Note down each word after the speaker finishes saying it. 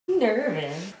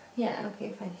nervous. Yeah,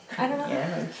 okay, fine. I don't know.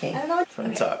 Yeah, okay. I don't know. From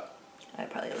the top. I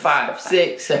probably 5,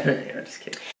 6, 7. I'm just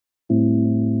kidding.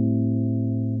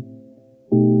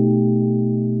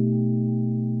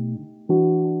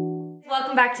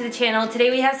 Welcome back to the channel. Today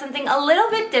we have something a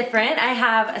little bit different. I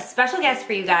have a special guest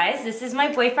for you guys. This is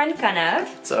my boyfriend, Kanav.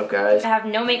 What's up, guys? I have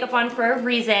no makeup on for a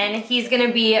reason. He's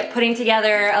gonna be putting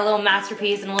together a little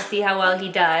masterpiece and we'll see how well he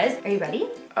does. Are you ready?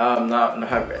 I'm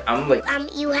like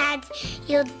you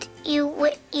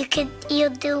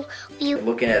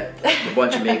looking at the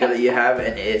bunch of makeup that you have,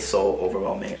 and it is so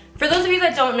overwhelming. For those of you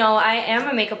that don't know, I am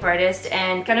a makeup artist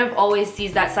and kind of always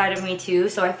sees that side of me too,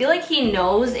 so I feel like he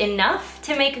knows enough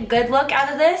to make a good look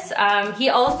out of this. He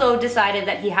also decided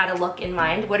that he had a look in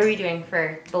mind. What are we doing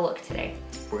for the look today?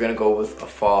 We're gonna go with a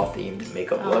fall-themed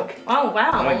makeup look. Oh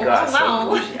wow. Oh my god, oh,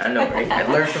 wow. so bougie. I know, right? I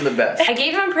learned from the best. I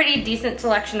gave him a pretty decent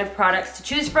selection of products to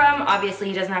choose from. Obviously,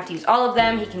 he doesn't have to use all of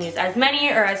them. He can use as many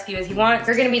or as few as he wants.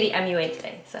 We're gonna be the MUA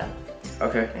today, so.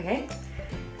 Okay. Okay?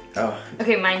 Oh.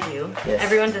 Okay, mind you, yes.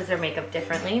 Everyone does their makeup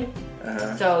differently.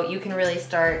 So you can really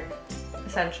start,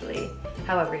 essentially,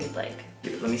 however you'd like.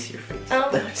 Dude, let me see your face. Oh.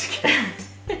 I'm just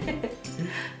kidding.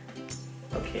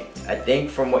 Okay, I think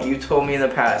from what you told me in the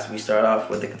past, we start off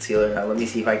with the concealer. Now let me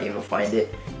see if I can even find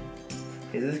it.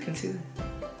 Is this concealer?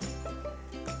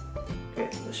 Okay,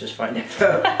 let's just find it. It's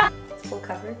full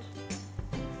coverage.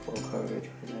 Full coverage.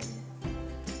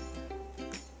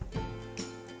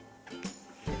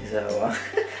 Is that a lot?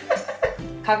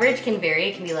 Coverage can vary.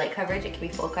 It can be light coverage, it can be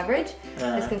full coverage.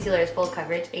 This concealer is full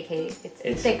coverage, aka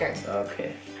it's thicker.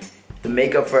 Okay. The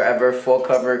Makeup Forever Full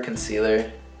Cover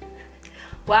Concealer.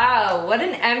 Wow, what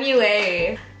an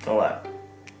MUA. Don't lie.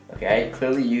 Okay, I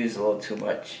clearly used a little too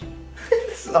much.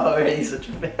 This is already such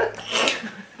a bad.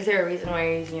 Is there a reason why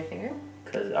you're using your finger?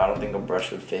 Because I don't think a brush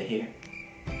would fit here.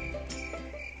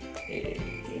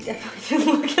 You definitely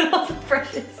didn't look at all the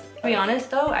brushes. To be honest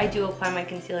though, I do apply my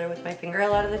concealer with my finger a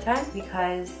lot of the time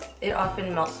because it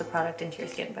often melts the product into your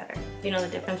skin better. You know the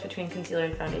difference between concealer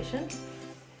and foundation?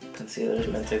 Concealer is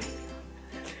meant to...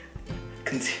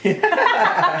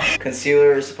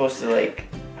 Concealer is supposed to like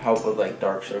help with like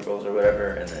dark circles or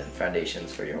whatever, and then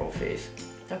foundations for your whole face.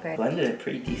 Okay. Blended it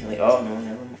pretty decently. Oh no,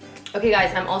 never mind. Okay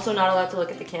guys, I'm also not allowed to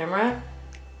look at the camera,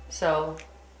 so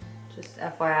just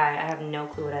FYI, I have no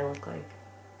clue what I look like.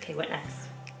 Okay, what next?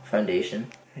 Foundation.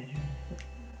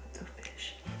 The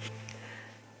fish.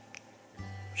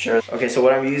 Sure. Okay, so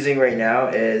what I'm using right now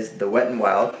is the Wet n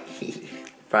Wild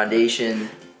Foundation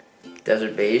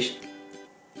Desert Beige.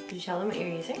 Did you tell them what you're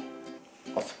using?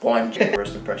 A sponge.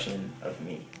 First impression of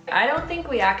me. I don't think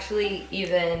we actually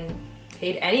even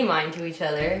paid any mind to each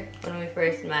other when we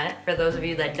first met. For those of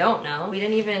you that don't know, we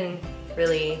didn't even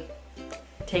really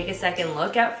take a second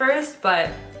look at first, but...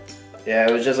 Yeah,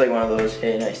 it was just like one of those,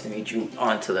 hey, nice to meet you,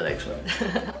 on to the next one.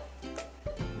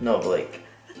 No, but like,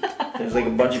 there's like a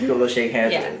bunch of people to shake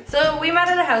hands with. So we met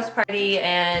at a house party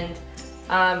and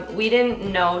we didn't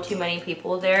know too many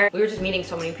people there. We were just meeting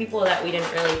so many people that we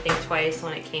didn't really think twice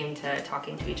when it came to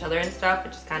talking to each other and stuff.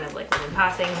 It just kind of like was in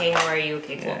passing, hey, how are you?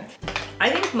 Okay, cool. Yeah. I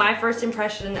think my first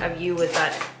impression of you was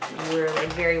that you were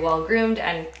like very well groomed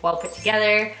and well put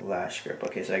together. Lash grip.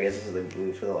 Okay, so I guess this is the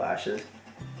glue for the lashes.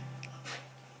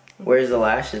 Where's the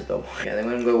lashes though? Yeah, I'm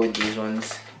gonna go with these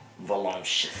ones.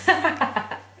 Voluptuous.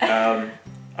 I don't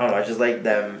know, I just like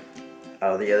them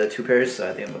out of the other two pairs, so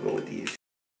I think I'm gonna go with these.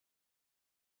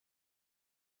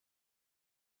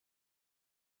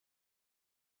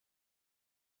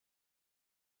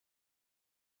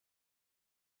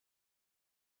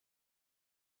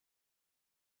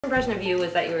 Impression of you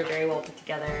was that you were very well put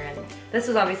together, and this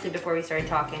was obviously before we started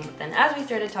talking, but then as we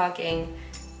started talking,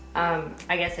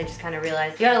 I guess I just kind of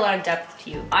realized you had a lot of depth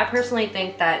to you. I personally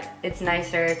think that it's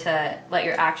nicer to let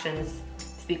your actions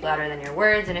speak louder than your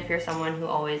words, and if you're someone who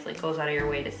always like goes out of your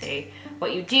way to say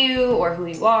what you do or who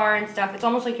you are and stuff, it's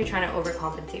almost like you're trying to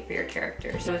overcompensate for your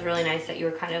character. So it was really nice that you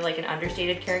were kind of like an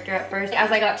understated character at first.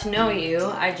 As I got to know you,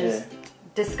 I just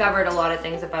discovered a lot of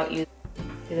things about you.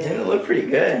 They look pretty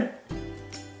good.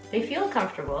 They feel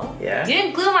comfortable. Yeah. You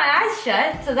didn't glue my eyes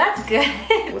shut, so that's good.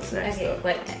 What's next Okay, though?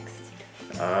 what next?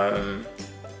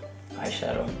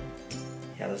 Eyeshadow.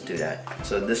 Yeah, let's do that.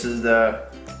 So this is the,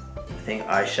 I think,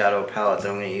 eyeshadow palette that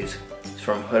I'm gonna use. It's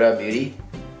from Huda Beauty.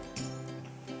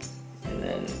 And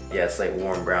then, yeah, it's like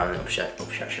warm brown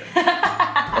Obsessions.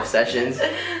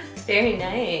 Very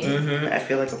nice. I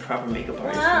feel like a proper makeup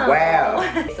artist. Wow.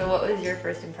 Wow. So what was your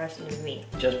first impression of me?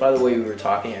 Just by the way we were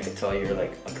talking, I could tell you're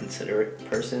like a considerate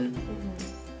person.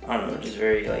 I don't know, just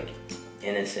very like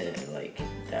innocent, like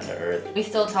down to earth. We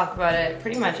still talk about it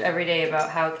pretty much every day about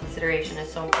how consideration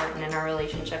is so important in our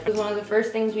relationship. It was one of the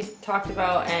first things we talked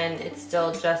about, and it's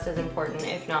still just as important,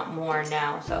 if not more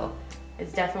now. So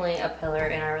it's definitely a pillar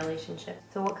in our relationship.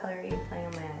 So what color are you applying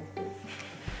on my eyes?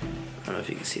 I don't know if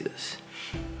you can see this.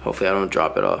 Hopefully I don't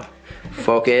drop it off.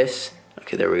 Focus.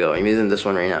 Okay, there we go. I'm using this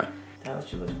one right now. That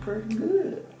actually looks pretty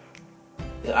good.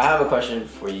 I have a question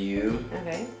for you.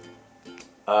 Okay.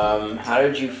 How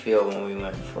did you feel when we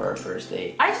went for our first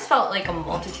date? I just felt like a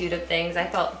multitude of things. I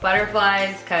felt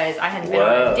butterflies because I hadn't been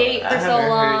on a date for so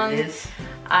long.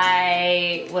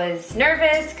 I was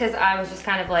nervous because I was just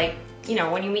kind of like, you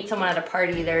know, when you meet someone at a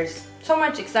party, there's so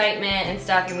much excitement and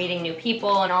stuff. You're meeting new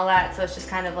people and all that. So it's just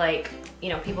kind of like, you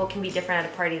know, people can be different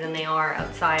at a party than they are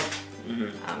outside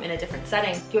in a different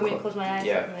setting. Do you want me to close my eyes?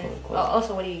 Yeah. Oh,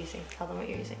 also, what are you using? Tell them what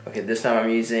you're using. Okay, this time I'm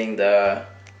using the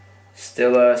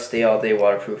Stila Stay All Day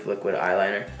Waterproof Liquid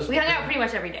Eyeliner. We hung out pretty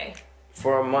much every day.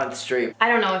 For a month straight. I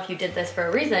don't know if you did this for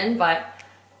a reason, but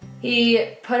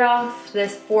he put off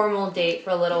this formal date for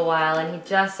a little while, and he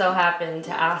just so happened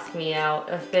to ask me out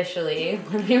officially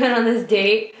when we went on this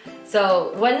date.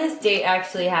 So when this date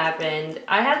actually happened,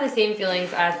 I had the same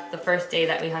feelings as the first day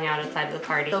that we hung out outside of the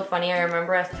party. So funny, I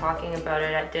remember us talking about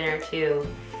it at dinner too.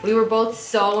 We were both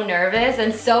so nervous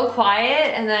and so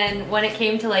quiet, and then when it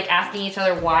came to like asking each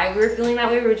other why we were feeling that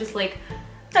way, we were just like,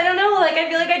 I don't know, like I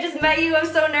feel like I just met you, I'm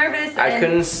so nervous. I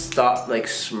couldn't stop like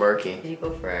smirking. Did you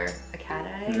go for a cat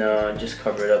eye? No, just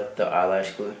covered up the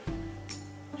eyelash glue.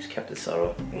 Just kept it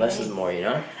subtle. Really? Less is more, you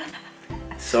know?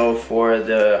 So for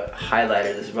the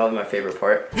highlighter, this is probably my favorite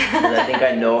part, because I think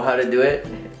I know how to do it.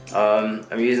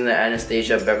 I'm using the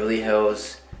Anastasia Beverly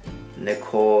Hills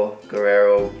Nicole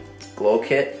Guerrero Glow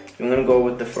Kit. I'm gonna go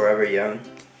with the Forever Young.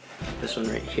 This one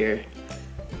right here.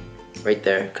 Right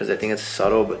there, because I think it's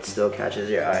subtle but still catches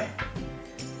your eye.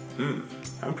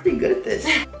 I'm pretty good at this.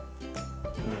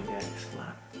 Oh my god, it's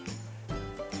loud.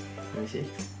 Let me see.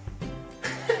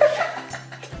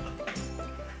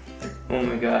 Oh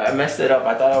my god, I messed it up.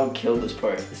 I thought I would kill this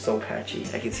part. It's so patchy.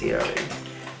 I can see it already.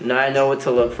 Now I know what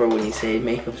to look for when you say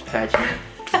makeup's patchy.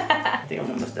 I think I'm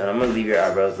almost done. I'm gonna leave your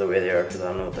eyebrows the way they are because I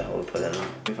don't know what the hell to put in them.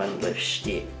 Let me find the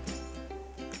lipstick.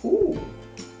 Ooh.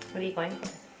 What are you going for?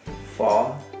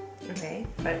 Fall. Okay,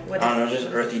 but what I don't know,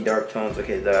 just earthy dark tones.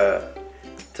 Okay,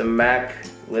 it's a MAC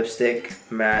lipstick,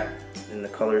 matte, in the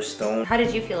color Stone. How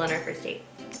did you feel on our first date?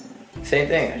 Same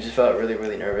thing, I just felt really,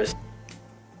 really nervous.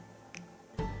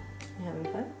 You having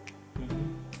fun?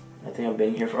 I think I've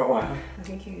been here for a while. I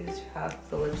think you used half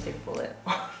the lipstick bullet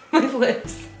on my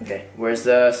lips. Okay, where's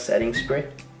the setting spray?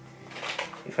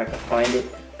 If I can find it.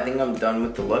 I think I'm done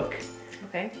with the look.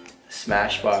 Okay.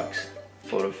 Smashbox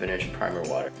Photo Finish Primer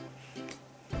Water.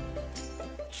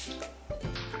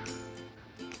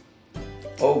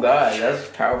 Oh god, that's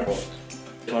powerful.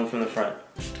 One from the front.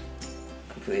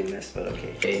 Completely missed, but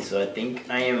okay. Okay, so I think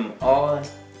I am all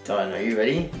done. Are you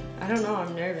ready? I don't know,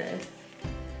 I'm nervous.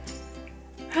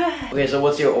 Okay, so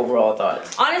what's your overall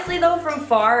thoughts? Honestly though, from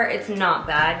far, it's not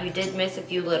bad. You did miss a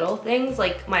few little things,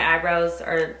 like my eyebrows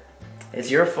are... It's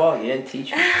your fault, you didn't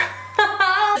teach me.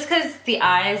 Just because the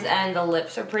eyes and the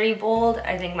lips are pretty bold,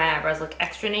 I think my eyebrows look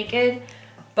extra naked.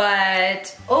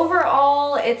 But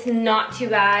overall, it's not too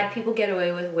bad. People get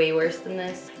away with way worse than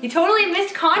this. You totally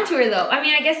missed contour though. I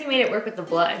mean, I guess you made it work with the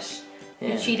blush. Yeah.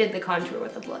 You cheated the contour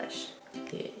with the blush.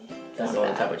 Yeah, that's the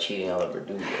only type of cheating I'll ever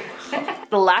do.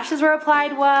 The lashes were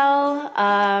applied well.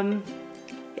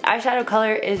 The eyeshadow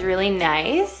color is really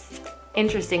nice.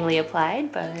 Interestingly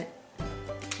applied, but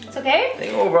it's okay. I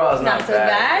think overall it's not so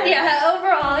bad. Yeah,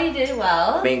 overall you did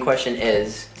well. Main question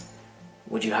is,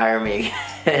 would you hire me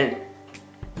again?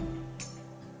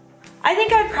 I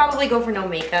think I'd probably go for no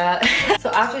makeup.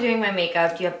 So after doing my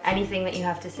makeup, do you have anything that you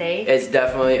have to say? It's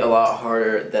definitely a lot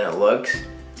harder than it looks.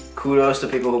 Kudos to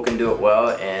people who can do it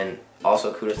well, and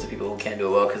also kudos to people who can't do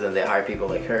it well because then they hire people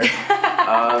like her.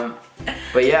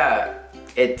 But yeah,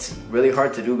 it's really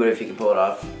hard to do, but if you can pull it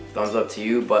off, thumbs up to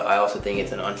you. But I also think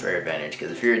it's an unfair advantage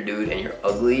because if you're a dude and you're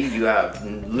ugly, you have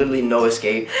literally no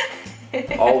escape.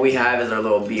 All we have is our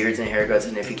little beards and haircuts,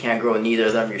 and if you can't grow neither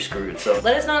of them, you're screwed. So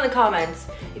let us know in the comments.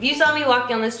 If you saw me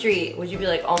walking on the street, would you be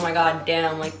like, oh my god,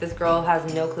 damn, like this girl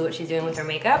has no clue what she's doing with her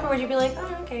makeup? Or would you be like,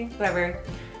 oh, okay, whatever.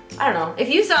 I don't know. If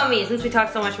you saw me, since we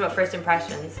talked so much about first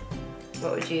impressions,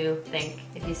 what would you think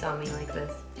if you saw me like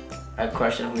this? I'd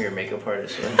question who your makeup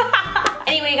artist was.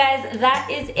 Anyway guys, that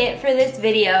is it for this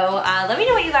video. Let me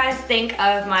know what you guys think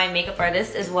of my makeup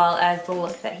artist as well as the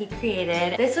look that he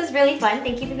created. This was really fun.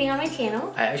 Thank you for being on my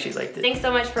channel. I actually liked it. Thanks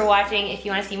so much for watching. If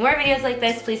you want to see more videos like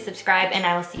this, please subscribe and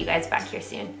I will see you guys back here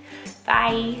soon.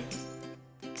 Bye.